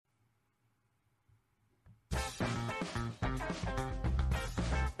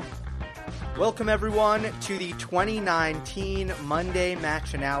Welcome, everyone, to the 2019 Monday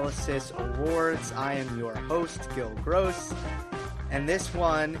Match Analysis Awards. I am your host, Gil Gross, and this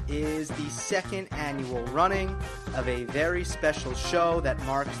one is the second annual running of a very special show that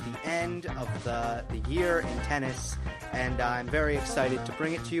marks the end of the year in tennis, and I'm very excited to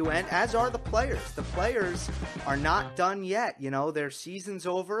bring it to you, and as are the players. The players are not done yet. You know, their season's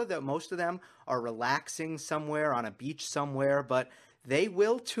over. Most of them are relaxing somewhere on a beach somewhere, but they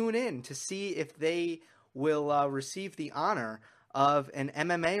will tune in to see if they will receive the honor of an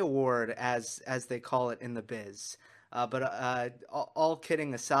MMA award, as they call it in the biz. But all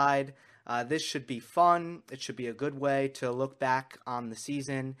kidding aside, this should be fun. It should be a good way to look back on the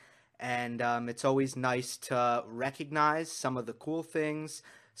season, and it's always nice to recognize some of the cool things,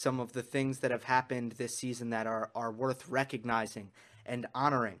 some of the things that have happened this season that are worth recognizing and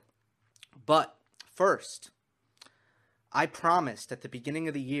honoring. But first, I promised at the beginning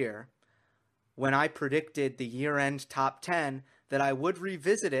of the year, when I predicted the year-end top 10, that I would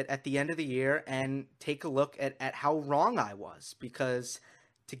revisit it at the end of the year and take a look at how wrong I was, because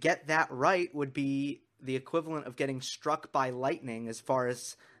to get that right would be the equivalent of getting struck by lightning as far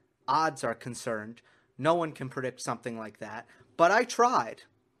as odds are concerned. No one can predict something like that, but I tried.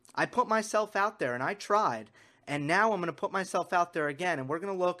 I put myself out there and I tried, and now I'm going to put myself out there again, and we're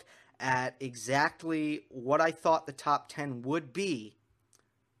going to look at exactly what I thought the top 10 would be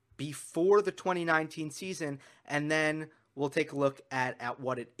before the 2019 season, and then we'll take a look at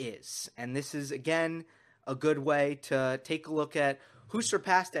what it is. And this is, again, a good way to take a look at who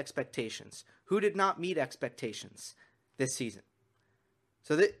surpassed expectations, who did not meet expectations this season.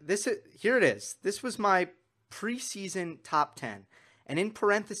 So here it is. This was my preseason top 10, and in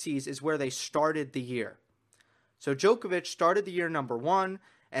parentheses is where they started the year. So Djokovic started the year number 1,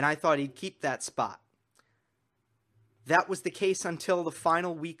 and I thought he'd keep that spot. That was the case until the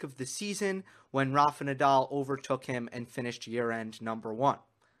final week of the season, when Rafa Nadal overtook him and finished year-end number 1.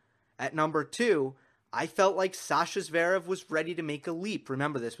 At number 2, I felt like Sasha Zverev was ready to make a leap.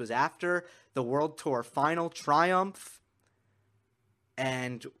 Remember, this was after the World Tour final triumph,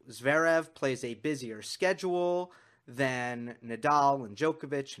 and Zverev plays a busier schedule than Nadal and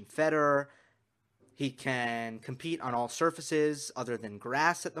Djokovic and Federer. He can compete on all surfaces other than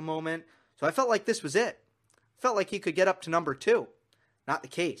grass at the moment. So I felt like this was it. Felt like he could get up to number 2. Not the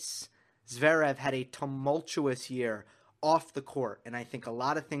case. Zverev had a tumultuous year off the court, and I think a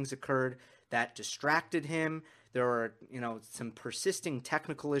lot of things occurred that distracted him. There were, some persisting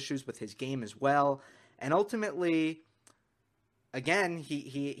technical issues with his game as well. And ultimately, again,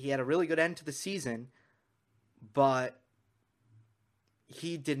 he had a really good end to the season, but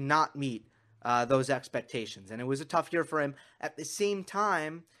he did not meet those expectations, and it was a tough year for him. At the same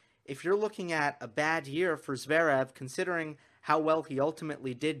time, if you're looking at a bad year for Zverev, considering how well he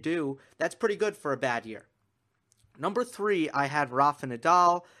ultimately did do, that's pretty good for a bad year. Number 3, I had Rafa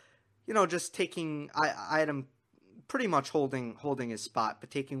Nadal. Just taking, I had him pretty much holding his spot,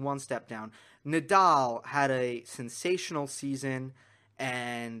 but taking one step down. Nadal had a sensational season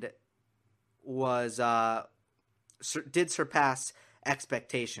and did surpass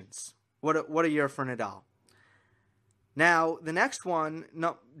expectations. What a year for Nadal. Now, the next one,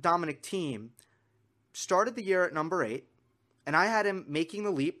 Dominic Thiem, started the year at number 8, and I had him making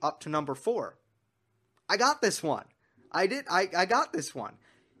the leap up to number 4. I got this one. I got this one.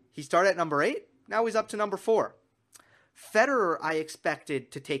 He started at number 8, now he's up to number 4. Federer, I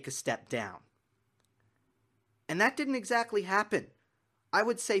expected to take a step down. And that didn't exactly happen. I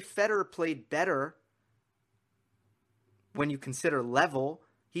would say Federer played better when you consider level.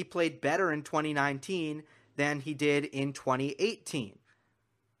 He played better in 2019 than he did in 2018.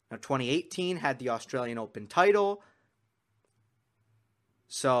 Now, 2018 had the Australian Open title,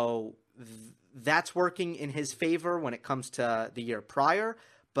 so that's working in his favor when it comes to the year prior,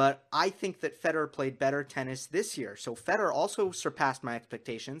 but I think that Federer played better tennis this year. So Federer also surpassed my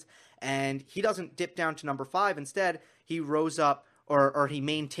expectations, and he doesn't dip down to number 5. Instead, he rose up, or he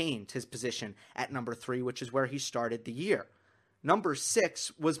maintained his position at number 3, which is where he started the year. Number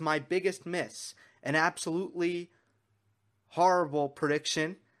 6 was my biggest miss, an absolutely horrible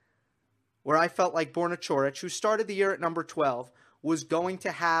prediction where I felt like Borna Coric, who started the year at number 12, was going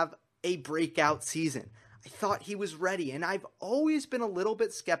to have a breakout season. I thought he was ready, and I've always been a little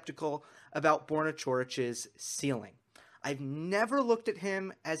bit skeptical about Borna Coric's ceiling. I've never looked at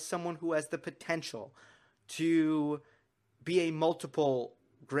him as someone who has the potential to be a multiple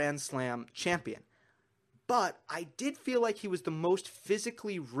Grand Slam champion. But I did feel like he was the most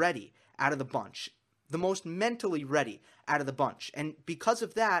physically ready out of the bunch, the most mentally ready out of the bunch. And because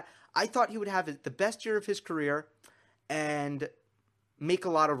of that, I thought he would have the best year of his career and make a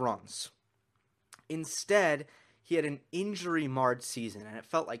lot of runs. Instead, he had an injury-marred season, and it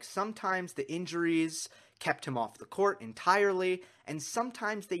felt like sometimes the injuries kept him off the court entirely, and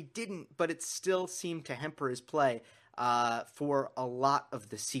sometimes they didn't, but it still seemed to hamper his play for a lot of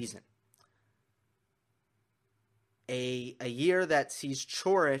the season. A year that sees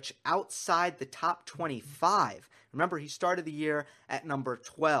Coric outside the top 25. Remember, he started the year at number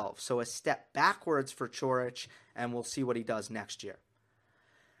 12, so a step backwards for Coric, and we'll see what he does next year.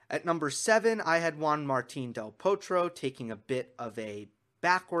 At number 7, I had Juan Martín del Potro taking a bit of a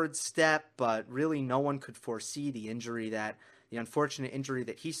backward step, but really no one could foresee the unfortunate injury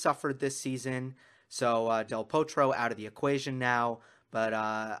that he suffered this season. So del Potro out of the equation now, but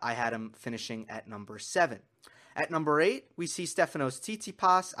I had him finishing at number 7. At number 8, we see Stefanos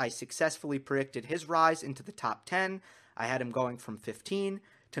Tsitsipas. I successfully predicted his rise into the top 10. I had him going from 15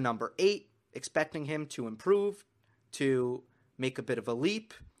 to number 8, expecting him to improve, to make a bit of a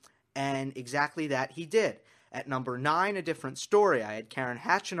leap, and exactly that he did. At number 9, a different story. I had Karen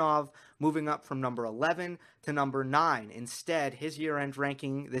Khachanov moving up from number 11 to number 9. Instead, his year-end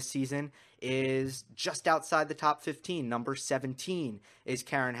ranking this season is just outside the top 15. Number 17 is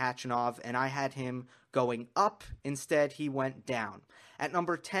Karen Khachanov, and I had him going up. Instead, he went down. At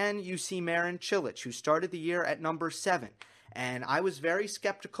number 10, you see Marin Cilic, who started the year at number 7. And I was very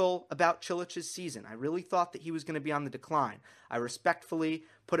skeptical about Cilic's season. I really thought that he was going to be on the decline. I respectfully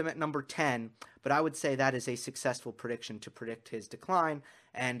put him at number 10, but I would say that is a successful prediction to predict his decline,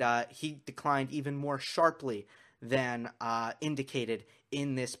 and he declined even more sharply than indicated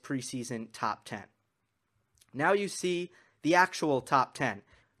in this preseason top 10. Now you see the actual top 10.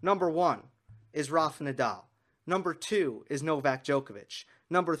 Number 1 is Rafa Nadal. Number 2 is Novak Djokovic.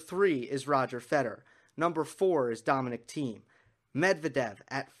 Number 3 is Roger Federer. Number 4 is Dominic Thiem. Medvedev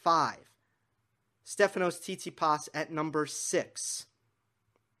at 5. Stefanos Tsitsipas at number 6.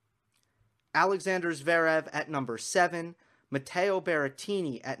 Alexander Zverev at number 7. Matteo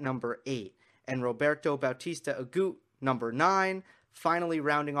Berrettini at number 8. And Roberto Bautista Agut, number 9. Finally,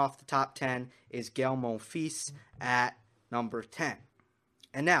 rounding off the top 10 is Gael Monfils at number 10.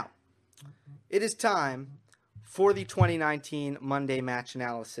 And now, it is time for the 2019 Monday Match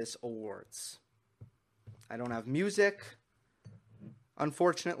Analysis Awards. I don't have music,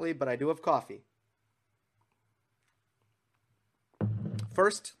 unfortunately, but I do have coffee.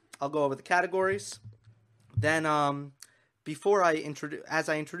 First, I'll go over the categories. Then, as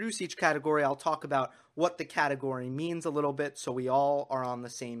I introduce each category, I'll talk about what the category means a little bit so we all are on the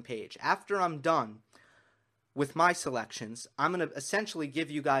same page. After I'm done with my selections, I'm going to essentially give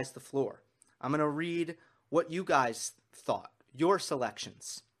you guys the floor. I'm going to read what you guys thought, your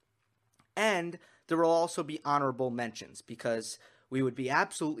selections. And there will also be honorable mentions, because we would be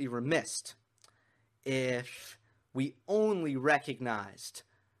absolutely remiss if we only recognized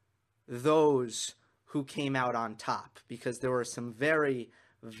those who came out on top, because there were some very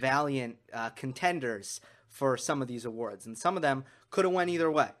valiant contenders for some of these awards, and some of them could have went either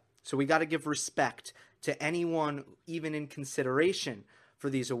way. So we got to give respect to anyone even in consideration for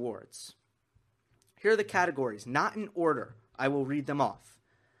these awards. Here are the categories, not in order. I will read them off.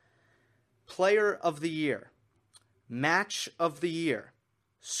 Player of the Year, Match of the Year,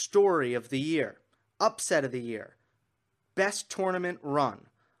 Story of the Year, Upset of the Year, Best Tournament Run,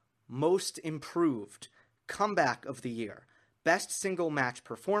 Most Improved, Comeback of the Year, Best Single Match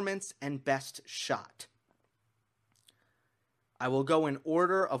Performance, and Best Shot. I will go in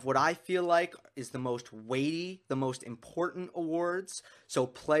order of what I feel like is the most weighty, the most important awards. So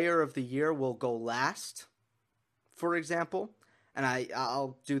Player of the Year will go last, for example. And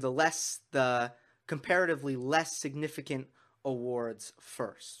I'll do the comparatively less significant awards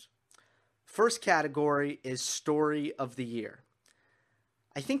first. First category is Story of the Year.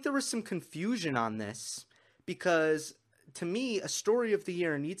 I think there was some confusion on this because, to me, a Story of the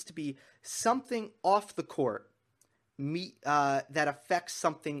Year needs to be something off the court that affects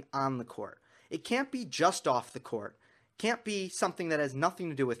something on the court. It can't be just off the court. It can't be something that has nothing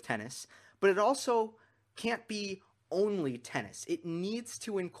to do with tennis, but it also can't be only tennis. It needs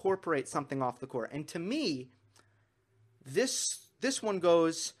to incorporate something off the court. And to me, this one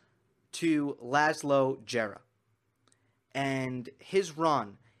goes to Laszlo Djere and his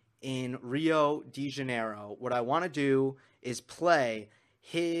run in Rio de Janeiro. What I want to do is play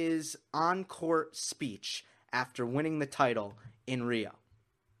his on-court speech after winning the title in Rio.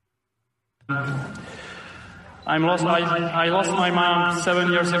 I lost my mom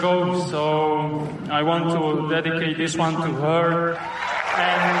 7 years ago, so I want to dedicate this one to her.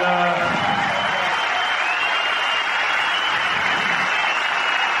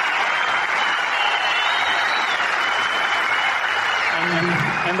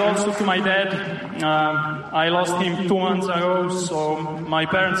 And also to my dad. I lost him 2 months ago, so my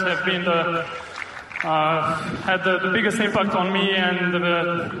parents have been had the biggest impact on me,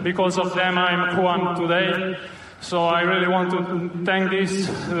 and because of them I'm who I'm today. So I really want to thank this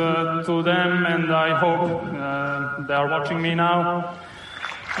to them, and I hope they are watching me now.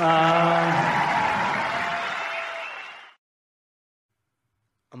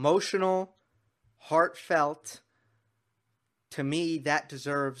 Emotional, heartfelt. To me, that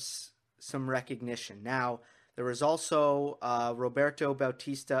deserves some recognition. Now, there was also Roberto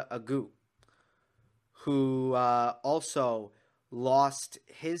Bautista Agut, who also lost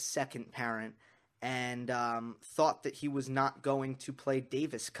his second parent and thought that he was not going to play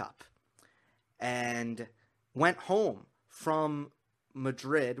Davis Cup, and went home from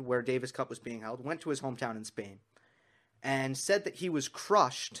Madrid, where Davis Cup was being held, went to his hometown in Spain, and said that he was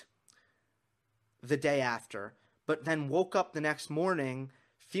crushed the day after, but then woke up the next morning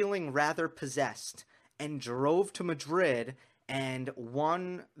feeling rather possessed and drove to Madrid and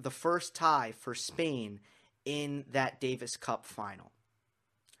won the first tie for Spain in that Davis Cup final.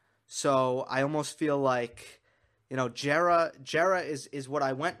 So I almost feel like, Jarrah is what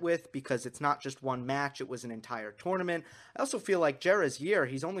I went with, because it's not just one match, it was an entire tournament. I also feel like Jarrah's year,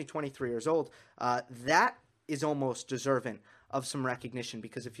 he's only 23 years old, that is almost deserving of some recognition,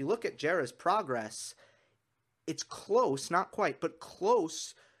 because if you look at Jarrah's progress, it's close, not quite, but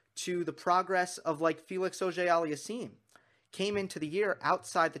close to the progress of like Felix Auger-Aliassime. Came into the year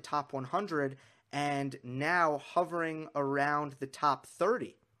outside the top 100 and now hovering around the top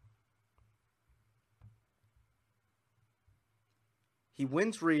 30. He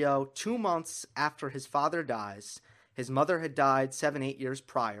wins Rio 2 months after his father dies. His mother had died 7-8 years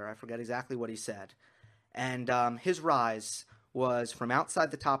prior. I forget exactly what he said. And his rise was from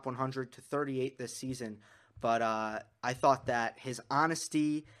outside the top 100 to 38 this season. But I thought that his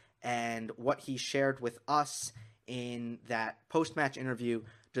honesty and what he shared with us in that post-match interview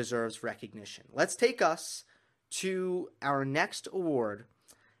deserves recognition. Let's take us to our next award,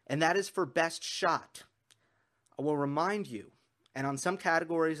 and that is for Best Shot. I will remind you, and on some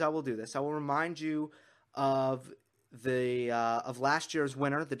categories I will do this, I will remind you of last year's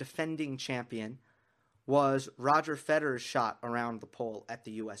winner, the defending champion, was Roger Federer's shot around the pole at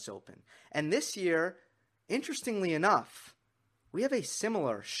the U.S. Open. And this year, interestingly enough, we have a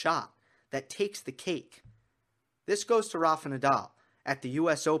similar shot that takes the cake. This goes to Rafa Nadal at the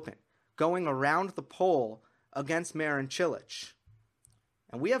U.S. Open, going around the pole against Marin Cilic.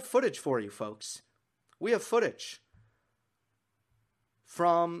 And we have footage for you, folks. We have footage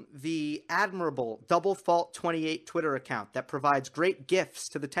from the admirable Double Fault 28 Twitter account that provides great gifts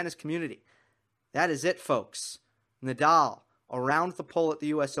to the tennis community. That is it, folks. Nadal around the pole at the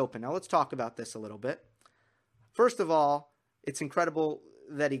U.S. Open. Now let's talk about this a little bit. First of all, it's incredible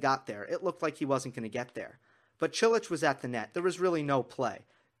that he got there. It looked like he wasn't going to get there. But Cilic was at the net. There was really no play.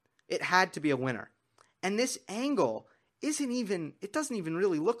 It had to be a winner. And this angle it doesn't even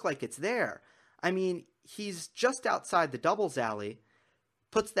really look like it's there. I mean, he's just outside the doubles alley,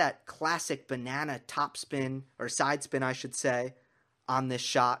 puts that classic banana top spin, or side spin, I should say, on this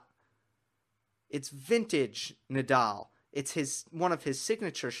shot. It's vintage Nadal. It's one of his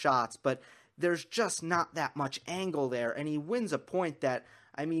signature shots, but there's just not that much angle there, and he wins a point that,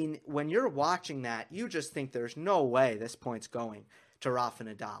 I mean, when you're watching that, you just think there's no way this point's going to Rafa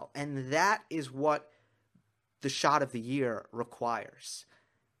Nadal. And that is what the shot of the year requires.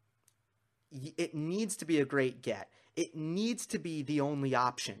 It needs to be a great get. It needs to be the only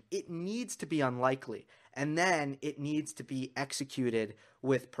option. It needs to be unlikely. And then it needs to be executed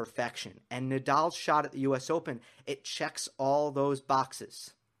with perfection. And Nadal's shot at the U.S. Open, it checks all those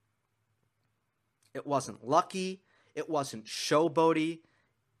boxes. It wasn't lucky. It wasn't showboaty.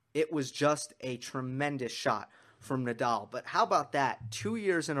 It was just a tremendous shot from Nadal. But how about that? 2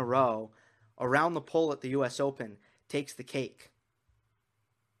 years in a row, around the pole at the U.S. Open, takes the cake.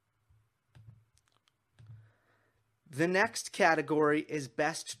 The next category is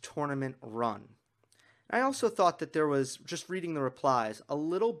Best Tournament Run. I also thought that there was, just reading the replies, a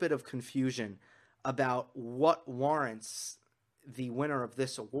little bit of confusion about what warrants the winner of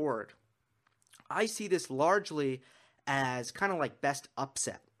this award. I see this largely as kind of like best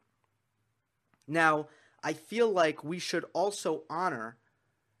upset. Now, I feel like we should also honor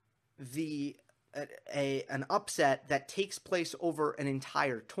an upset that takes place over an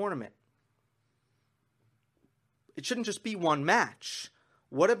entire tournament. It shouldn't just be one match.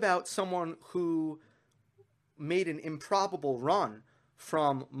 What about someone who made an improbable run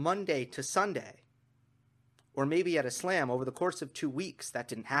from Monday to Sunday? Or maybe at a slam over the course of 2 weeks. That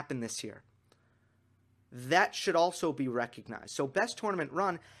didn't happen this year. that should also be recognized. So best tournament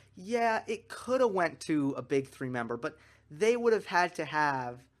run, yeah, it could have went to a big three member, but they would have had to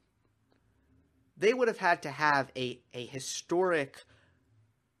have a historic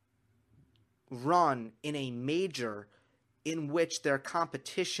run in a major in which their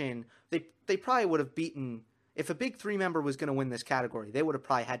competition, they probably would have beaten, if a big three member was going to win this category, they would have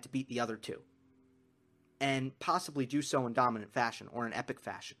probably had to beat the other two and possibly do so in dominant fashion or in epic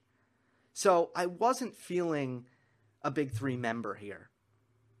fashion. So I wasn't feeling a big three member here.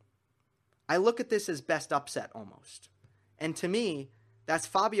 I look at this as best upset almost. And to me, that's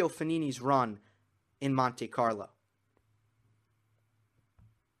Fabio Fognini's run in Monte Carlo.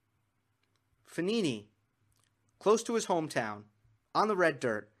 Fognini, close to his hometown, on the red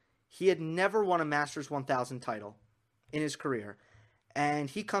dirt, he had never won a Masters 1000 title in his career, and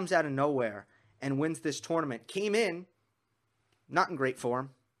he comes out of nowhere and wins this tournament. Came in, not in great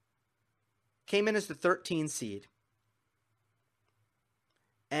form, came in as the 13 seed,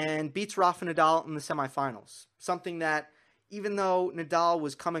 and beats Rafa Nadal in the semifinals. Something that, even though Nadal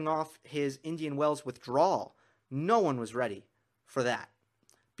was coming off his Indian Wells withdrawal, no one was ready for that.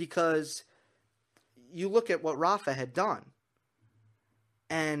 Because you look at what Rafa had done,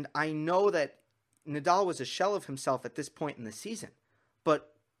 and I know that Nadal was a shell of himself at this point in the season,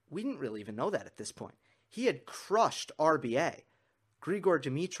 but we didn't really even know that at this point. He had crushed RBA, Grigor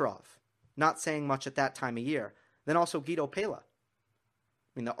Dimitrov, not saying much at that time of year, then also Guido Pella.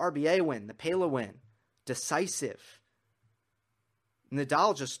 I mean, the RBA win, the Pella win, decisive.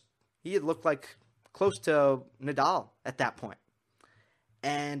 Nadal he had looked like close to Nadal at that point.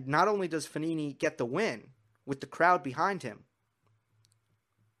 And not only does Fognini get the win with the crowd behind him,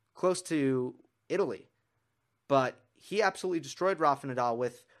 close to Italy, but he absolutely destroyed Rafa Nadal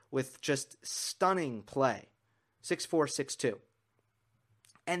with just stunning play, 6-4, 6-2.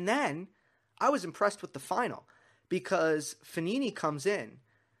 And then I was impressed with the final because Fognini comes in,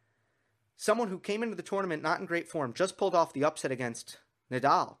 someone who came into the tournament not in great form, just pulled off the upset against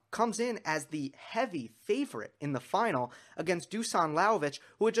Nadal, comes in as the heavy favorite in the final against Dusan Lajovic,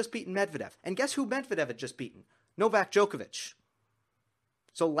 who had just beaten Medvedev. And guess who Medvedev had just beaten? Novak Djokovic.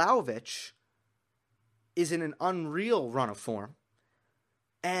 So Lajovic is in an unreal run of form,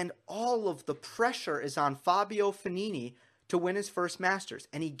 and all of the pressure is on Fabio Fognini to win his first Masters,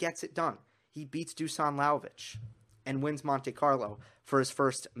 and he gets it done. He beats Dusan Lajovic and wins Monte Carlo for his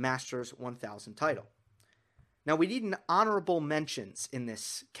first Masters 1000 title. Now, we need an honorable mentions in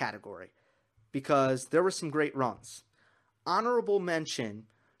this category because there were some great runs. Honorable mention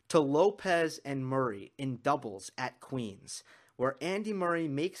to Lopez and Murray in doubles at Queens, where Andy Murray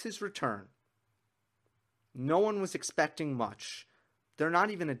makes his return. No one was expecting much. They're not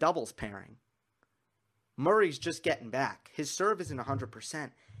even a doubles pairing. Murray's just getting back. His serve isn't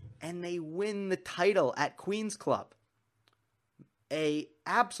 100%, and they win the title at Queens Club. A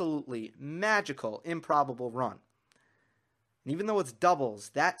absolutely magical, improbable run. And even though it's doubles,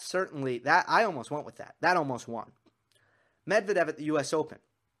 that I almost went with that. That almost won. Medvedev at the U.S. Open.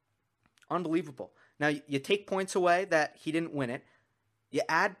 Unbelievable. Now, you take points away that he didn't win it. You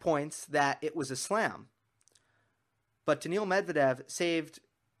add points that it was a slam. But Daniil Medvedev saved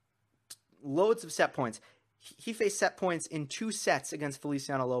loads of set points. He faced set points in 2 sets against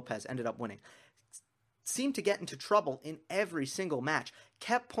Feliciano Lopez, ended up winning. Seemed to get into trouble in every single match,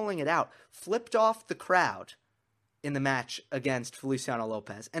 kept pulling it out, flipped off the crowd in the match against Feliciano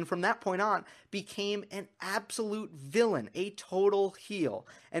Lopez, and from that point on became an absolute villain, a total heel,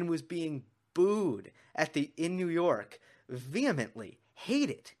 and was being booed in New York, vehemently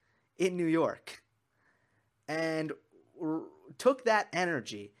hated in New York, and took that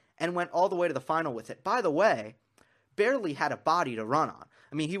energy and went all the way to the final with it. By the way, barely had a body to run on.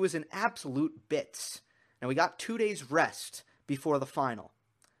 I mean, he was in absolute bits. Now, we got 2 days rest before the final.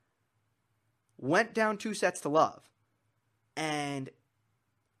 Went down 2 sets to love. And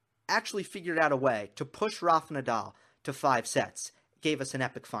actually figured out a way to push Rafa Nadal to 5 sets. Gave us an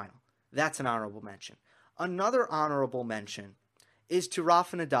epic final. That's an honorable mention. Another honorable mention is to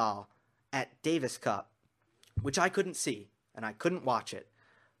Rafa Nadal at Davis Cup, which I couldn't see, and I couldn't watch it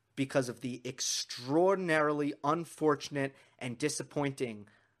because of the extraordinarily unfortunate and disappointing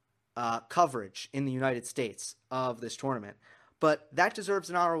coverage in the United States of this tournament. But that deserves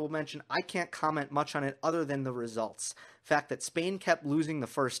an honorable mention. I can't comment much on it other than the results. The fact that Spain kept losing the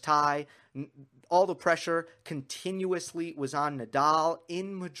first tie, all the pressure continuously was on Nadal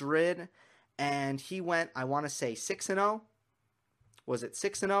in Madrid, and he went, I want to say, 6-0. Was it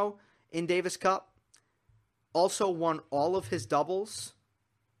 6-0 in Davis Cup? Also won all of his doubles.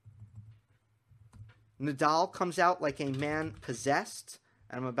 Nadal comes out like a man possessed.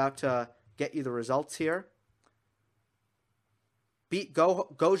 And I'm about to get you the results here. Beat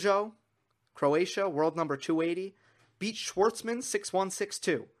Gojo, Croatia, world number 280. Beat Schwartzman, 6'1",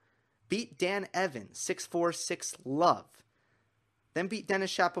 6'2". Beat Dan Evans, 6'4", 6 love. Then beat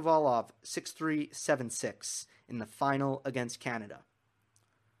Denis Shapovalov, 6'3", 7'6", in the final against Canada.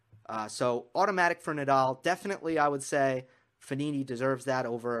 So automatic for Nadal. Definitely, I would say Fognini deserves that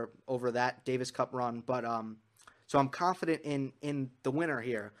over that Davis Cup run. But so I'm confident in the winner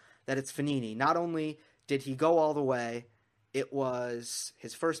here, that it's Fognini. Not only did he go all the way, it was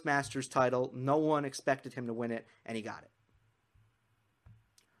his first Masters title. No one expected him to win it, and he got it.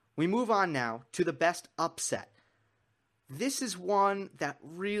 We move on now to the best upset. This is one that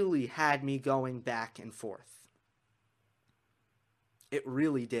really had me going back and forth. It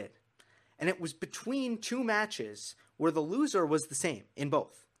really did. And it was between two matches where the loser was the same in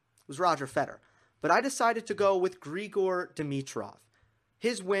both. It was Roger Federer. But I decided to go with Grigor Dimitrov.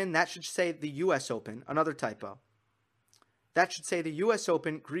 His win, that should say the U.S. Open, another typo. That should say the U.S.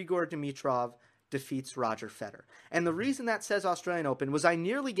 Open, Grigor Dimitrov defeats Roger Federer. And the reason that says Australian Open was I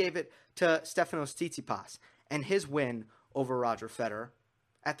nearly gave it to Stefanos Tsitsipas and his win over Roger Federer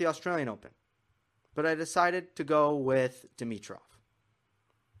at the Australian Open. But I decided to go with Dimitrov.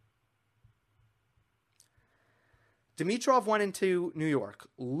 Dimitrov went into New York,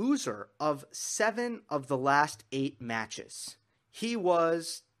 loser of 7 of the last 8 matches. He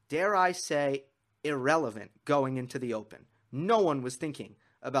was, dare I say, irrelevant going into the Open. No one was thinking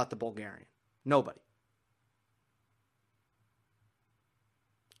about the Bulgarian. Nobody.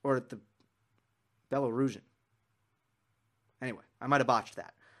 Or the Belarusian. Anyway, I might have botched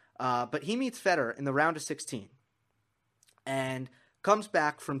that. But he meets Federer in the round of 16 and comes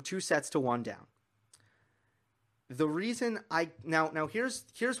back from 2 sets to 1 down. The reason now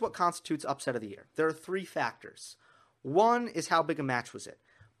here's what constitutes upset of the year. There are 3 factors. One is how big a match was it.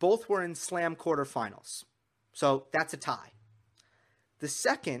 Both were in slam quarterfinals. So that's a tie. The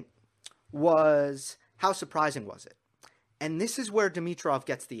second was how surprising was it? And this is where Dimitrov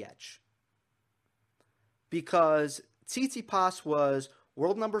gets the edge. Because Tsitsipas was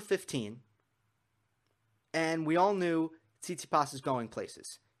world number 15, and we all knew Tsitsipas is going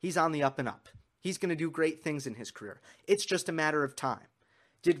places. He's on the up and up. He's going to do great things in his career. It's just a matter of time.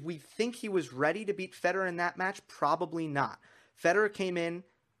 Did we think he was ready to beat Federer in that match? Probably not. Federer came in,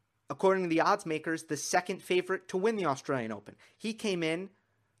 according to the odds makers, the second favorite to win the Australian Open. He came in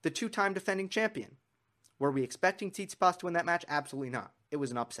the 2-time defending champion. Were we expecting Tsitsipas to win that match? Absolutely not. It was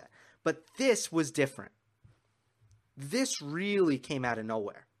an upset. But this was different. This really came out of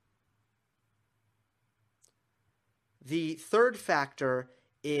nowhere. The third factor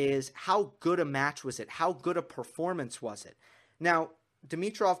is how good a match was it? How good a performance was it? Now,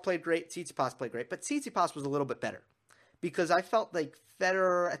 Dimitrov played great, Tsitsipas played great, but Tsitsipas was a little bit better because I felt like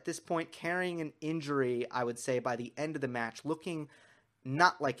Federer at this point carrying an injury, I would say, by the end of the match, looking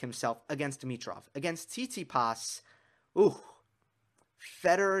not like himself against Dimitrov. Against Tsitsipas,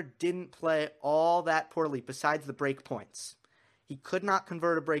 Federer didn't play all that poorly besides the break points. He could not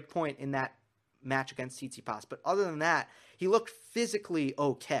convert a break point in that match against Tsitsipas, but other than that, he looked physically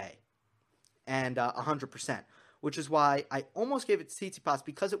okay and 100%, which is why I almost gave it to Tsitsipas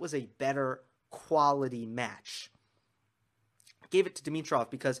because it was a better quality match. I gave it to Dimitrov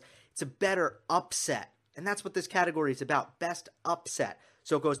because it's a better upset, and that's what this category is about, best upset.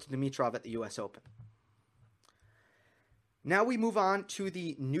 So it goes to Dimitrov at the U.S. Open. Now we move on to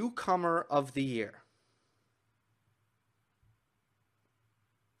the newcomer of the year.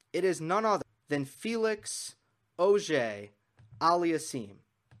 It is none other than Felix Auger-Aliassime,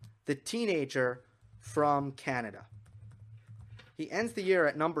 the teenager from Canada. He ends the year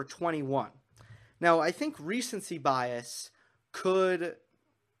at number 21. Now, I think recency bias could,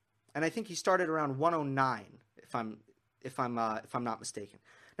 and I think he started around 109, if I'm not mistaken.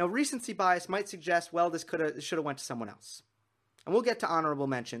 Now, recency bias might suggest, well, this should have went to someone else. And we'll get to honorable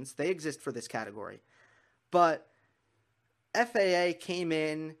mentions. They exist for this category. But FAA came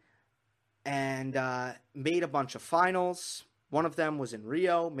in and made a bunch of finals. One of them was in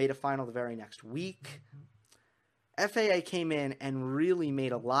Rio, made a final the very next week. FAA came in and really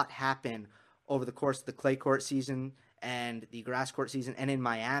made a lot happen over the course of the clay court season and the grass court season. And in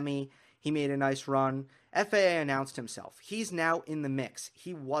Miami, he made a nice run. FAA announced himself. He's now in the mix.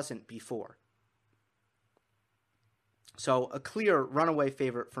 He wasn't before. So a clear runaway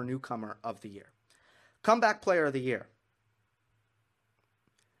favorite for newcomer of the year. Comeback player of the year.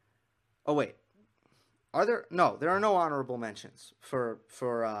 Oh, wait. There are no honorable mentions for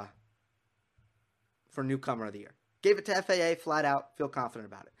newcomer of the year. Gave it to FAA flat out, feel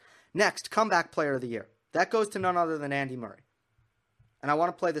confident about it. Next, comeback player of the year. That goes to none other than Andy Murray. And I want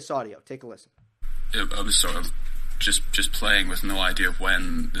to play this audio. Take a listen. I was sort of just playing with no idea of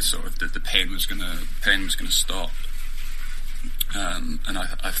when the pain was gonna stop. And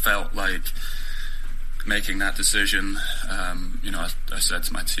I felt like making that decision. I said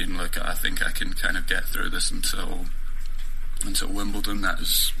to my team, look, I think I can kind of get through this until Wimbledon. That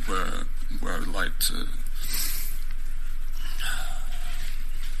is where I would like to.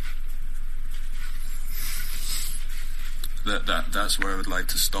 That's where I would like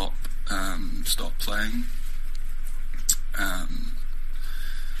to stop playing.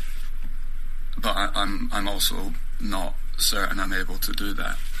 But I'm also not certain I'm able to do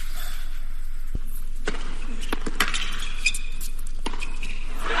that. Game,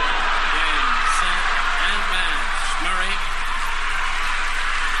 set, and match. Murray.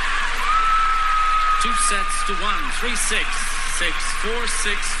 2 sets to 1. 3-6. 6-4,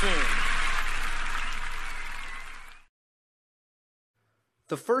 6-4.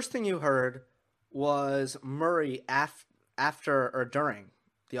 The first thing you heard was Murray after or during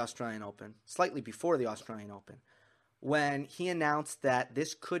the Australian Open, slightly before the Australian Open, when he announced that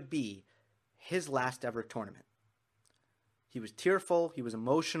this could be his last ever tournament. He was tearful, he was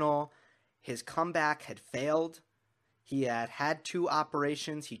emotional, his comeback had failed. He had 2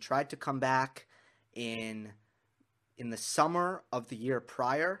 operations. He tried to come back in the summer of the year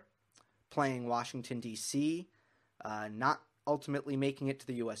prior, playing Washington, D.C., not ultimately making it to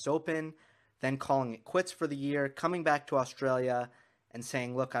the U.S. Open, then calling it quits for the year, coming back to Australia and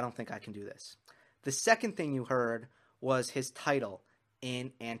saying, look, I don't think I can do this. The second thing you heard was his title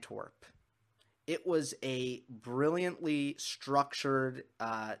in Antwerp. It was a brilliantly structured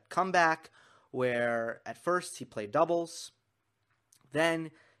comeback where at first he played doubles,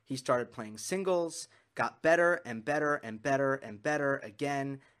 then he started playing singles, got better and better and better and better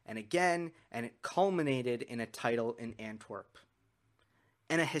again and again, and it culminated in a title in Antwerp.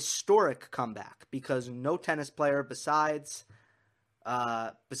 And a historic comeback, because no tennis player besides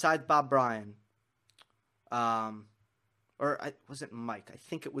Bob Bryan, was it Mike? I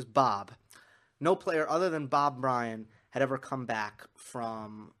think it was Bob. No player other than Bob Bryan had ever come back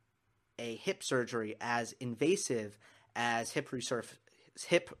from a hip surgery as invasive as hip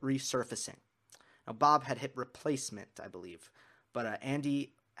resurfacing. Now, Bob had hip replacement, I believe, but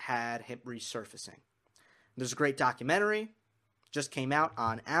Andy had hip resurfacing. There's a great documentary, just came out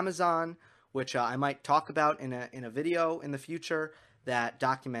on Amazon, which I might talk about in a video in the future, that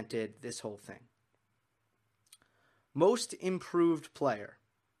documented this whole thing. Most improved player.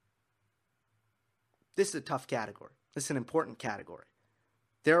 This is a tough category. This is an important category.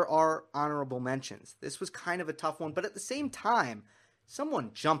 There are honorable mentions. This was kind of a tough one, but at the same time,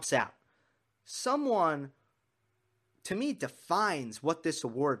 someone jumps out. Someone, to me, defines what this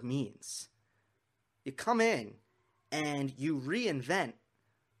award means. You come in and you reinvent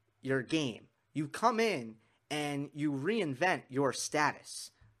your game. You come in and you reinvent your status.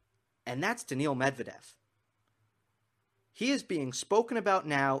 And that's Daniil Medvedev. He is being spoken about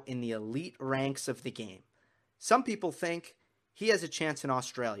now in the elite ranks of the game. Some people think he has a chance in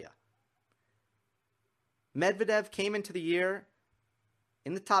Australia. Medvedev came into the year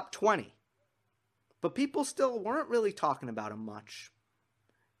in the top 20. But people still weren't really talking about him much.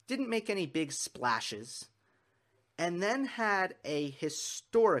 Didn't make any big splashes. And then had a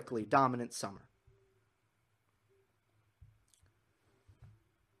historically dominant summer.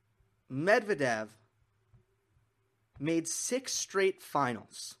 Medvedev made 6 straight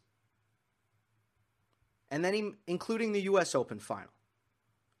finals. And then including the U.S. Open final.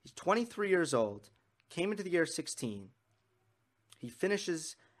 He's 23 years old, came into the year 16. He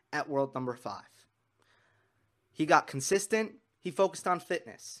finishes at world number 5. He got consistent. He focused on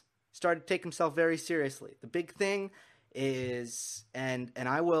fitness. Started to take himself very seriously. The big thing is, and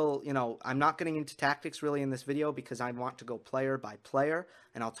I will, I'm not getting into tactics really in this video because I want to go player by player,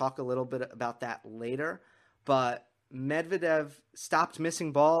 and I'll talk a little bit about that later. But Medvedev stopped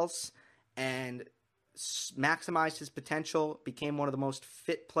missing balls and maximized his potential, became one of the most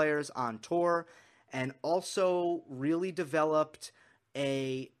fit players on tour, and also really developed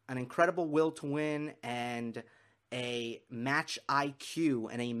an incredible will to win and a match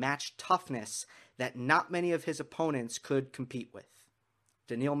IQ and a match toughness that not many of his opponents could compete with.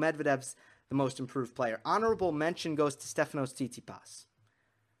 Daniil Medvedev's the most improved player. Honorable mention goes to Stefanos Tsitsipas.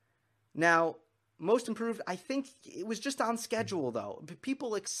 Now, most improved, I think it was just on schedule, though.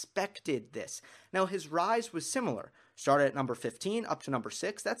 People expected this. Now, his rise was similar. Started at number 15 up to number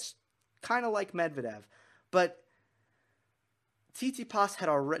 6. That's kind of like Medvedev. But Tsitsipas had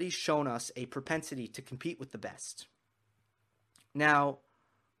already shown us a propensity to compete with the best. Now,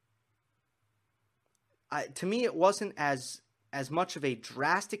 to me, it wasn't as as much of a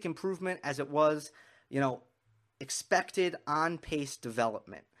drastic improvement as it was, expected on-pace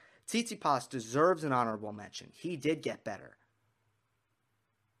development. Tsitsipas deserves an honorable mention. He did get better.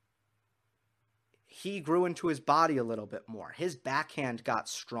 He grew into his body a little bit more. His backhand got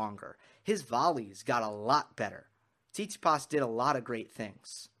stronger. His volleys got a lot better. Tsitsipas did a lot of great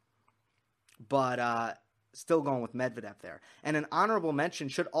things. But still going with Medvedev there. And an honorable mention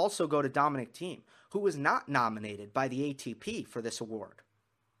should also go to Dominic Thiem, who was not nominated by the ATP for this award.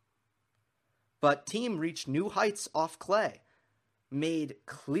 But Thiem reached new heights off clay, made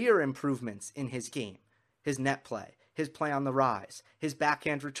clear improvements in his game, his net play, his play on the rise, his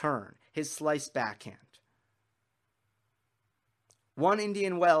backhand return, his slice backhand. Won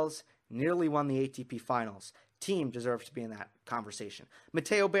Indian Wells, nearly won the ATP finals. Thiem deserves to be in that conversation.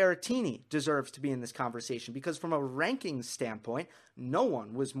 Matteo Berrettini deserves to be in this conversation because from a rankings standpoint, no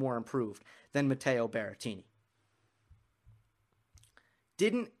one was more improved than Matteo Berrettini.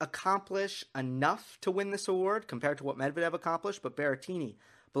 Didn't accomplish enough to win this award compared to what Medvedev accomplished, but Berrettini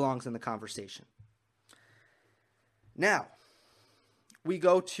belongs in the conversation. Now, we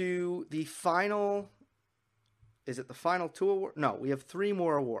go to the final. Is it the final two awards? No, we have three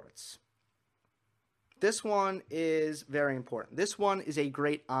more awards. This one is very important. This one is a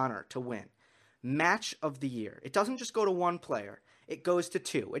great honor to win. Match of the year. It doesn't just go to one player. It goes to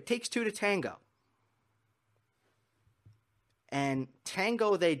two. It takes two to tango. And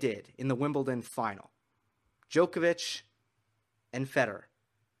tango they did in the Wimbledon final. Djokovic and Federer.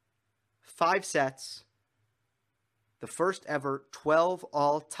 5 sets. The first ever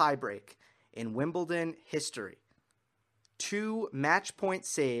 12-all tiebreak in Wimbledon history. 2 match point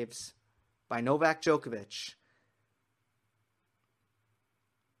saves by Novak Djokovic.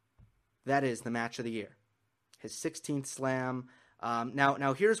 That is the match of the year. His 16th slam.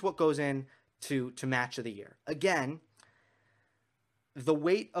 Now here's what goes in to match of the year. Again, the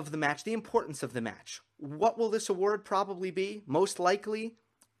weight of the match, the importance of the match. What will this award probably be? Most likely,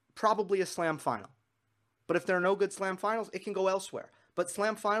 probably a slam final. But if there are no good slam finals, it can go elsewhere. But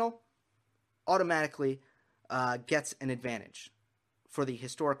slam final automatically gets an advantage for the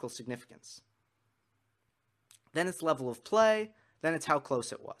historical significance. Then it's level of play. Then it's how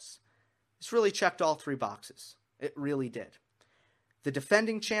close it was. This really checked all 3 boxes. It really did. The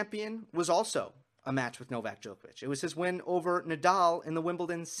defending champion was also a match with Novak Djokovic. It was his win over Nadal in the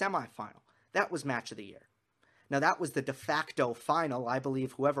Wimbledon semifinal. That was match of the year. Now, that was the de facto final. I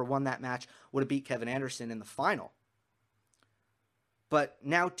believe whoever won that match would have beat Kevin Anderson in the final. But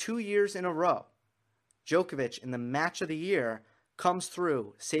now 2 years in a row, Djokovic in the match of the year comes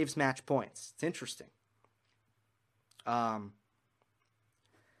through, saves match points. It's interesting. Some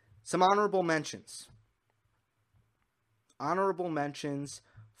honorable mentions. Honorable mentions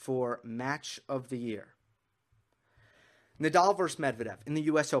for match of the year. Nadal versus Medvedev in the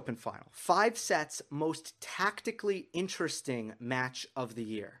U.S. Open final. 5 sets, most tactically interesting match of the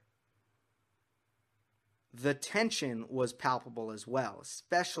year. The tension was palpable as well,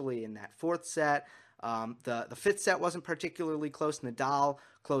 especially in that 4th set. The 5th set wasn't particularly close. Nadal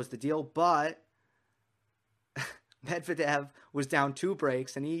closed the deal, but Medvedev was down 2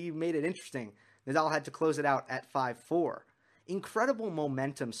 breaks, and he made it interesting. Nadal had to close it out at 5-4. Incredible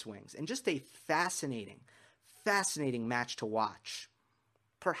momentum swings, and just a fascinating match to watch.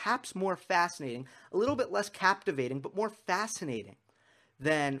 Perhaps more fascinating, a little bit less captivating, but more fascinating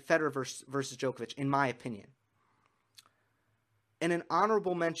than Federer versus Djokovic, in my opinion. And an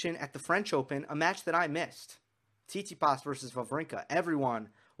honorable mention at the French Open, a match that I missed. Tsitsipas versus Wawrinka. Everyone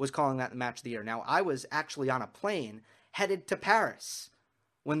was calling that the match of the year. Now, I was actually on a plane headed to Paris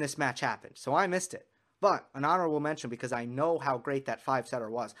when this match happened, so I missed it. But an honorable mention because I know how great that 5-setter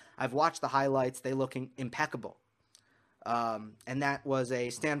was. I've watched the highlights. They look impeccable. And that was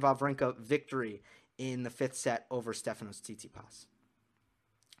a Stan Wawrinka victory in the 5th set over Stefanos Tsitsipas.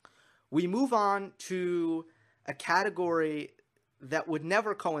 We move on to a category that would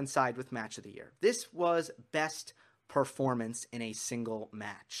never coincide with match of the year. This was best performance in a single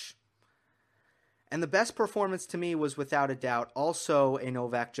match. And the best performance to me was without a doubt also a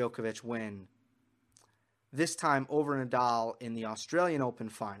Novak Djokovic win. This time over Nadal in the Australian Open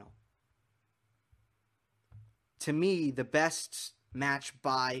final. To me, the best match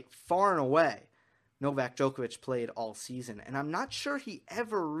by far and away Novak Djokovic played all season. And I'm not sure he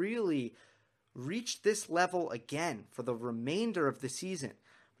ever really reached this level again for the remainder of the season.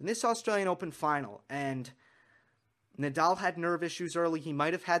 In this Australian Open final, and Nadal had nerve issues early. He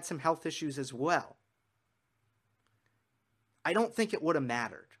might have had some health issues as well. I don't think it would have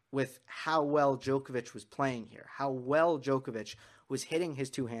mattered with how well Djokovic was playing here, how well Djokovic was hitting his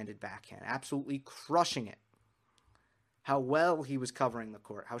 2-handed backhand, absolutely crushing it. how well he was covering the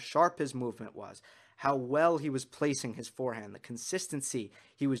court, how sharp his movement was, how well he was placing his forehand, the consistency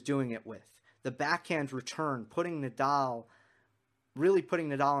he was doing it with, the backhand return, really putting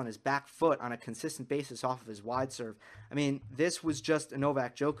Nadal on his back foot on a consistent basis off of his wide serve. I mean, this was just a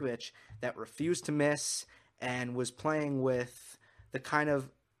Novak Djokovic that refused to miss and was playing with the kind of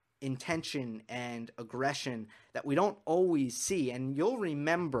intention and aggression that we don't always see. And you'll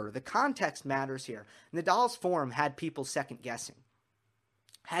remember, the context matters here. Nadal's form had people second-guessing.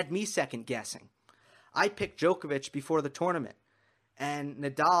 Had me second-guessing. I picked Djokovic before the tournament. And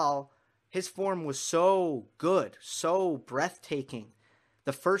Nadal, his form was so good, so breathtaking.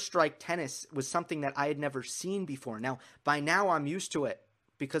 The first strike tennis was something that I had never seen before. Now, by now I'm used to it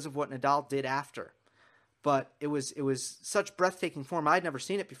because of what Nadal did after. But it was such breathtaking form. I'd never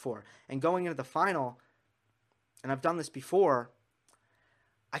seen it before. And going into the final, and I've done this before,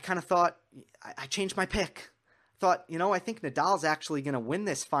 I kind of thought, I changed my pick. Thought, I think Nadal's actually going to win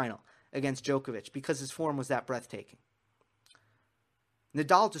this final against Djokovic because his form was that breathtaking.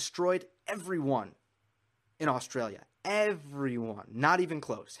 Nadal destroyed everyone in Australia. Everyone. Not even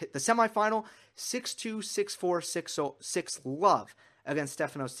close. Hit the semifinal, 6-2, 6-4, 6-0, love against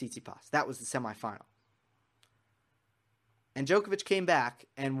Stefanos Tsitsipas. That was the semifinal. And Djokovic came back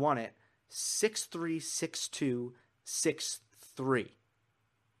and won it 6-3, 6-2, 6-3.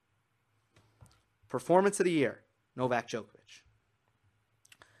 Performance of the year, Novak Djokovic.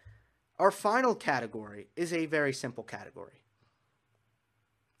 Our final category is a very simple category.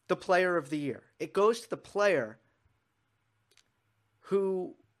 The player of the year. It goes to the player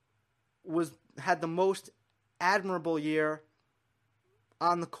who had the most admirable year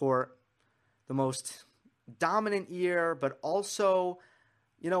on the court, the most dominant year, but also,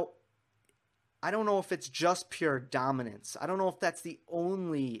 I don't know if it's just pure dominance. I don't know if that's the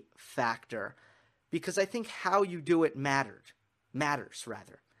only factor, because I think how you do it matters.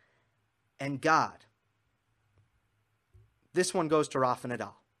 And God, this one goes to Rafa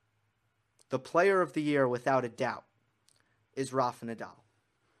Nadal. The player of the year, without a doubt, is Rafa Nadal.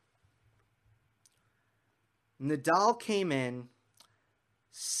 Nadal came in,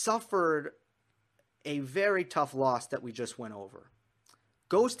 suffered a very tough loss that we just went over,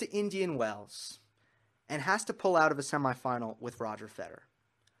 goes to Indian Wells, and has to pull out of a semifinal with Roger Federer.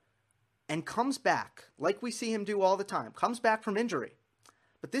 And comes back, like we see him do all the time, comes back from injury.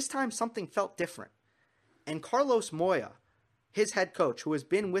 But this time something felt different. And Carlos Moya, his head coach, who has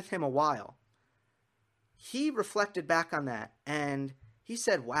been with him a while, he reflected back on that and he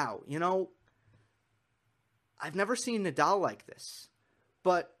said, wow, I've never seen Nadal like this,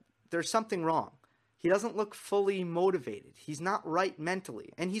 but there's something wrong. He doesn't look fully motivated. He's not right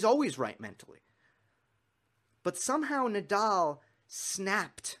mentally, and he's always right mentally. But somehow Nadal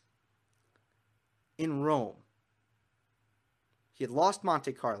snapped in Rome. He had lost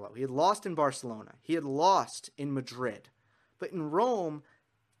Monte Carlo. He had lost in Barcelona. He had lost in Madrid. But in Rome,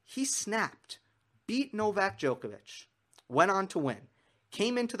 he snapped, beat Novak Djokovic, went on to win,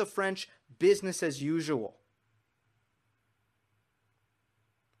 came into the French business as usual.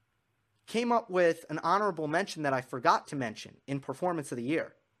 Came up with an honorable mention that I forgot to mention in Performance of the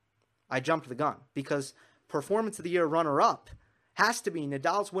Year. I jumped the gun because Performance of the Year runner-up has to be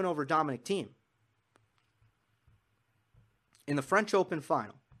Nadal's win over Dominic Thiem in the French Open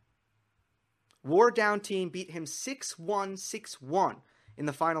final. Wore down Thiem, beat him 6-1, 6-1 in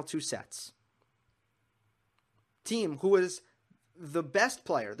the final two sets. Thiem, who was the best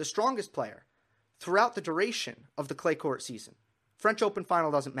player, the strongest player throughout the duration of the clay court season. French Open final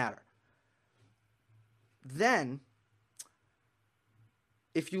doesn't matter. Then,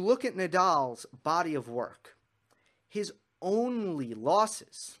 if you look at Nadal's body of work, his only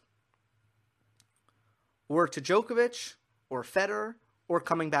losses were to Djokovic or Federer or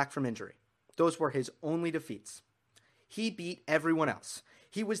coming back from injury. Those were his only defeats. He beat everyone else.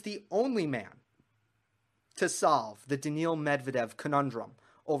 He was the only man to solve the Daniil Medvedev conundrum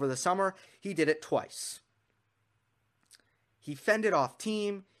over the summer. He did it twice. He fended off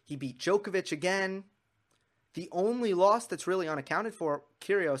Thiem. He beat Djokovic again. The only loss that's really unaccounted for,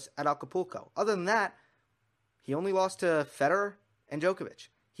 Kyrgios at Acapulco. Other than that, he only lost to Federer and Djokovic.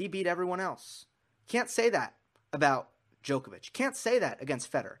 He beat everyone else. Can't say that about Djokovic. Can't say that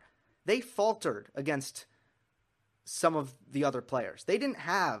against Federer. They faltered against some of the other players. They didn't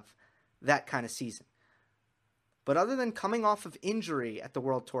have that kind of season. But other than coming off of injury at the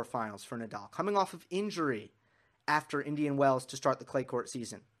World Tour Finals for Nadal, coming off of injury after Indian Wells to start the clay court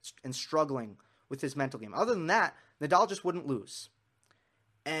season and struggling with his mental game. Other than that, Nadal just wouldn't lose.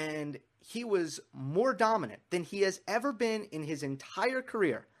 And he was more dominant than he has ever been in his entire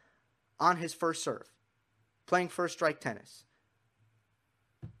career on his first serve. playing first strike tennis,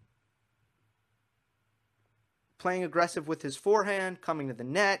 playing aggressive with his forehand, coming to the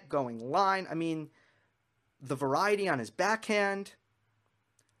net, going line. I mean, the variety on his backhand.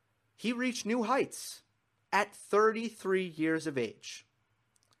 He reached new heights at 33 years of age.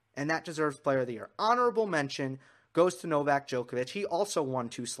 And that deserves Player of the Year. Honorable mention goes to Novak Djokovic. He also won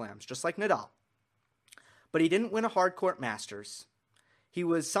 2 slams, just like Nadal. But he didn't win a hardcourt Masters. He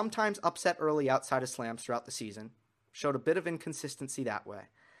was sometimes upset early outside of slams throughout the season. Showed a bit of inconsistency that way.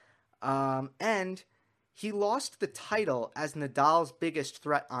 And he lost the title as Nadal's biggest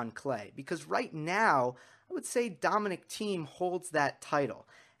threat on clay. Because right now, I would say Dominic Thiem holds that title.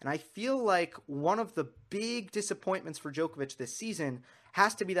 And I feel like one of the big disappointments for Djokovic this season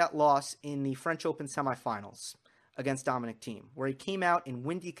has to be that loss in the French Open semifinals against Dominic Thiem, where he came out in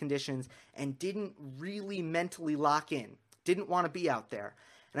windy conditions and didn't really mentally lock in, didn't want to be out there.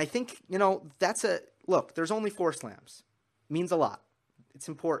 And I think, look, there's only 4 slams. Means a lot. It's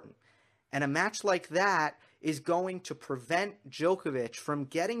important. And a match like that is going to prevent Djokovic from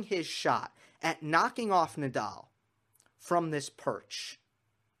getting his shot at knocking off Nadal from this perch.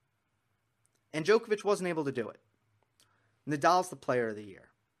 And Djokovic wasn't able to do it. Nadal's the Player of the Year.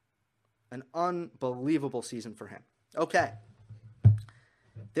 An unbelievable season for him. Okay.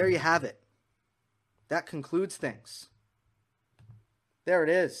 There you have it. That concludes things. There it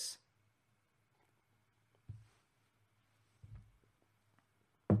is.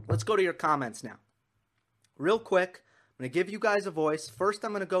 Let's go to your comments now. Real quick, I'm going to give you guys a voice. First,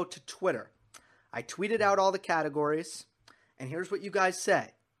 I'm going to go to Twitter. I tweeted out all the categories, and here's what you guys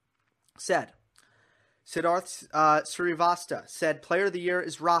said. Siddharth Srivastava said, Player of the Year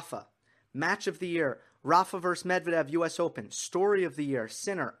is Rafa. Match of the Year, Rafa vs. Medvedev, U.S. Open. Story of the Year,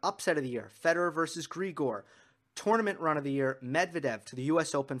 Sinner. Upset of the Year, Federer vs. Grigor. Tournament Run of the Year, Medvedev to the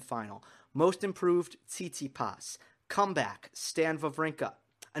U.S. Open Final. Most Improved, Tsitsipas. Comeback, Stan Wawrinka.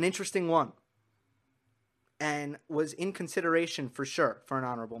 An interesting one. And was in consideration for sure for an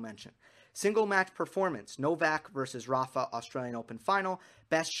honorable mention. Single match performance, Novak versus Rafa, Australian Open Final.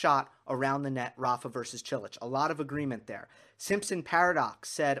 Best shot around the net, Rafa versus Cilic. A lot of agreement there. Simpson Paradox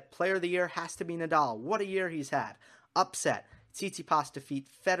said, Player of the Year has to be Nadal. What a year he's had. Upset, Tsitsipas defeat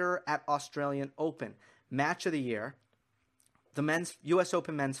Federer at Australian Open. Match of the Year, the men's U.S.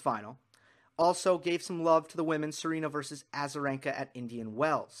 Open men's final. Also gave some love to the women, Serena versus Azarenka at Indian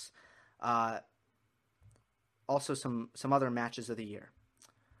Wells. Also some other matches of the year.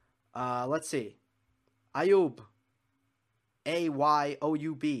 Let's see. Ayub.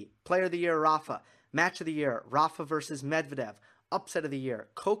 Ayoub. Player of the Year, Rafa. Match of the Year, Rafa versus Medvedev. Upset of the Year,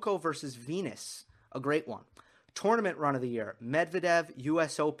 Coco versus Venus. A great one. Tournament Run of the Year, Medvedev,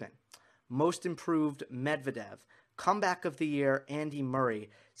 U.S. Open. Most Improved, Medvedev. Comeback of the Year, Andy Murray.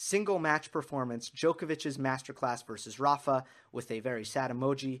 Single match performance, Djokovic's Masterclass versus Rafa with a very sad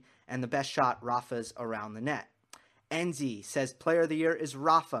emoji. And the best shot, Rafa's around the net. Enzi says Player of the Year is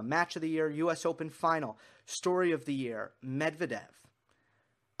Rafa. Match of the Year, U.S. Open Final. Story of the Year, Medvedev.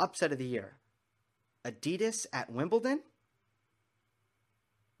 Upset of the Year, Adidas at Wimbledon?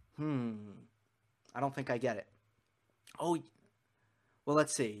 I don't think I get it. Oh, well,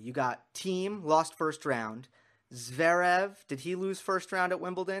 let's see. You got Thiem, lost first round. Zverev, did he lose first round at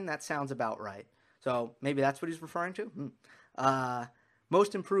Wimbledon? That sounds about right. So maybe that's what he's referring to.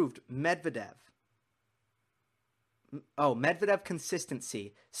 Most Improved, Medvedev. Oh, Medvedev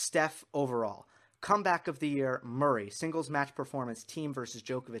consistency, Steph overall. Comeback of the Year, Murray. Singles match performance, Thiem versus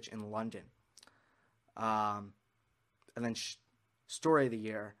Djokovic in London. And then Story of the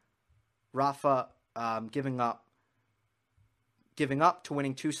Year, Rafa giving up to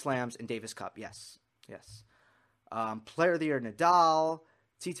winning 2 slams in Davis Cup. Yes. Player of the Year, Nadal.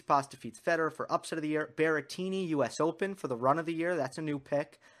 Tsitsipas defeats Federer for Upset of the Year. Berrettini, U.S. Open for the Run of the Year. That's a new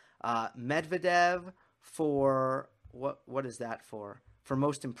pick. Medvedev for... What is that for? For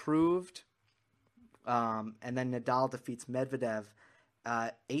Most Improved. And then Nadal defeats Medvedev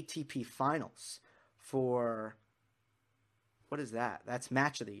ATP Finals for... What is that? That's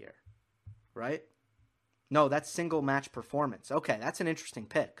Match of the Year, right? No, that's Single Match Performance. Okay, that's an interesting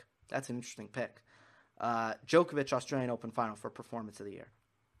pick. Djokovic Australian Open Final for Performance of the Year.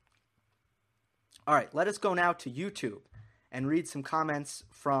 All right, let us go now to YouTube and read some comments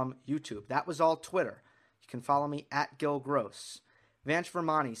from YouTube. That was all Twitter. You can follow me at Gil Gross. Vanch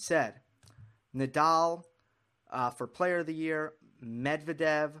Vermani said, Nadal for Player of the Year,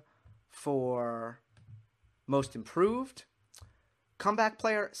 Medvedev for Most Improved. Comeback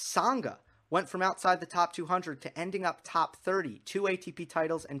player, Tsonga, went from outside the top 200 to ending up top 30, 2 ATP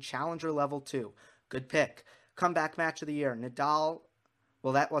titles and Challenger level 2. Good pick. Comeback Match of the Year, Nadal,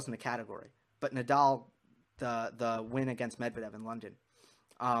 well, that wasn't a category, but Nadal the win against Medvedev in London.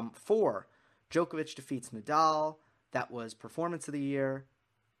 4, Djokovic defeats Nadal. That was performance of the year.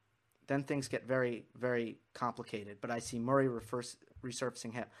 Then things get very, very complicated. But I see Murray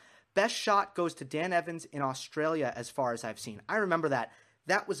resurfacing him. Best shot goes to Dan Evans in Australia as far as I've seen. I remember that.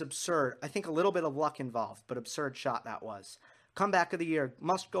 That was absurd. I think a little bit of luck involved, but absurd shot that was. Comeback of the year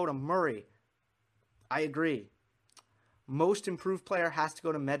must go to Murray. I agree. Most improved player has to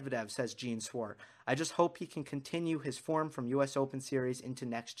go to Medvedev, says Gene Swart. I just hope he can continue his form from U.S. Open Series into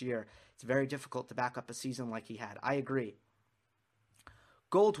next year. It's very difficult to back up a season like he had. I agree.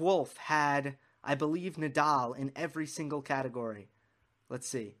 Gold Wolf had, I believe, Nadal in every single category. Let's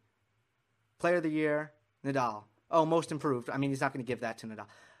see. Player of the year, Nadal. Oh, most improved. I mean, he's not going to give that to Nadal.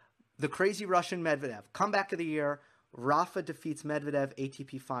 The Crazy Russian Medvedev. Comeback of the year, Rafa defeats Medvedev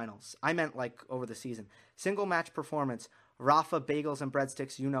ATP Finals. I meant like over the season. Single match performance, Rafa bagels and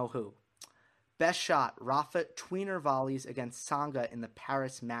breadsticks, you know who. Best shot, Rafa tweener volleys against Tsonga in the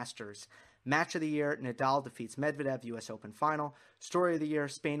Paris Masters. Match of the year, Nadal defeats Medvedev, U.S. Open Final. Story of the year,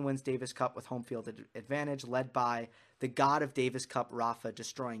 Spain wins Davis Cup with home field advantage, led by the god of Davis Cup, Rafa,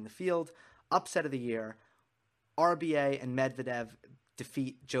 destroying the field. Upset of the year, RBA and Medvedev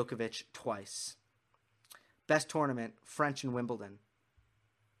defeat Djokovic twice. Best tournament, French and Wimbledon.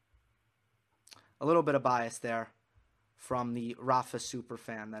 A little bit of bias there from the Rafa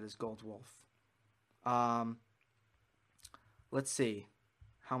superfan that is Gold Wolf. Let's see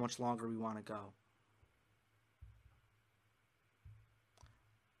how much longer we want to go.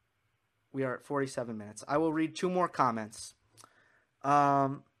 We are at 47 minutes. I will read 2 more comments.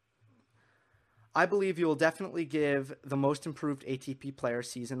 I believe you will definitely give the most improved ATP player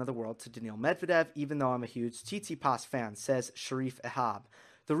season of the world to Daniil Medvedev, even though I'm a huge Tsitsipas fan, says Sharif Ehab.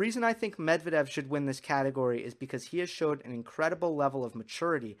 The reason I think Medvedev should win this category is because he has showed an incredible level of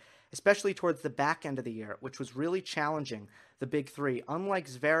maturity, especially towards the back end of the year, which was really challenging the big three, unlike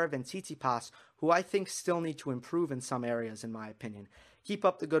Zverev and Tsitsipas, who I think still need to improve in some areas, in my opinion. Keep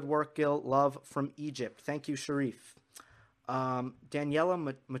up the good work, Gil. Love from Egypt. Thank you, Sharif.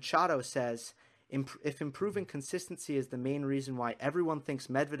 Daniela Machado says, if improving consistency is the main reason why everyone thinks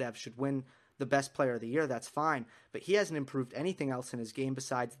Medvedev should win the best player of the year, that's fine. But he hasn't improved anything else in his game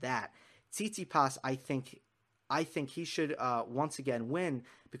besides that. Tsitsipas, I think he should once again win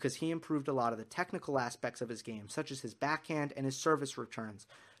because he improved a lot of the technical aspects of his game, such as his backhand and his service returns,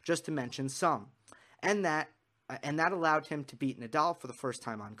 just to mention some. And that allowed him to beat Nadal for the first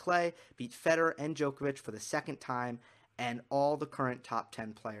time on clay, beat Federer and Djokovic for the second time, and all the current top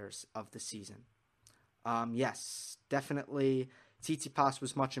 10 players of the season. Yes, definitely. Tsitsipas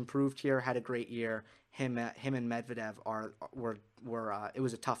was much improved here, had a great year. Him and Medvedev were it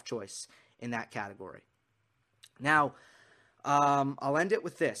was a tough choice in that category. Now, I'll end it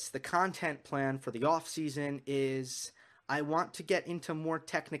with this. The content plan for the off season is I want to get into more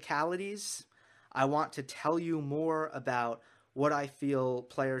technicalities. I want to tell you more about what I feel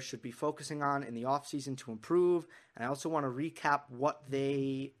players should be focusing on in the off season to improve, and I also want to recap what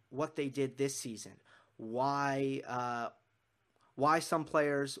they did this season. Why some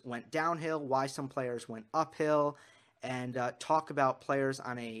players went downhill, why some players went uphill, and talk about players'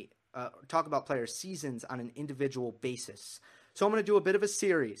 seasons on an individual basis. So I'm going to do a bit of a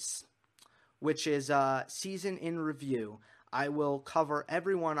series, which is season in review. I will cover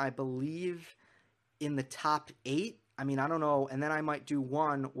everyone, I believe, in the top 8. I mean, I don't know, and then I might do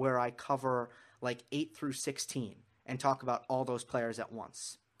one where I cover like 8 through 16 and talk about all those players at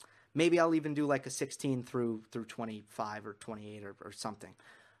once. Maybe I'll even do like a 16 through 25 or 28 or something.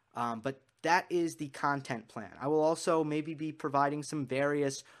 But that is the content plan. I will also maybe be providing some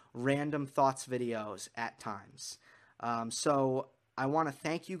various random thoughts videos at times. So I want to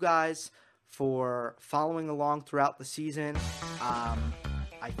thank you guys for following along throughout the season.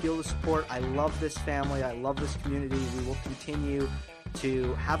 I feel the support. I love this family. I love this community. We will continue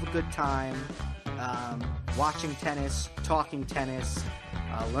to have a good time watching tennis, talking tennis,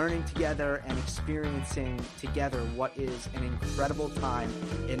 learning together and experiencing together what is an incredible time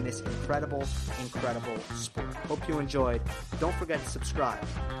in this incredible, incredible sport. Hope you enjoyed. Don't forget to subscribe.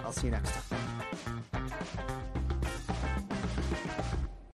 I'll see you next time.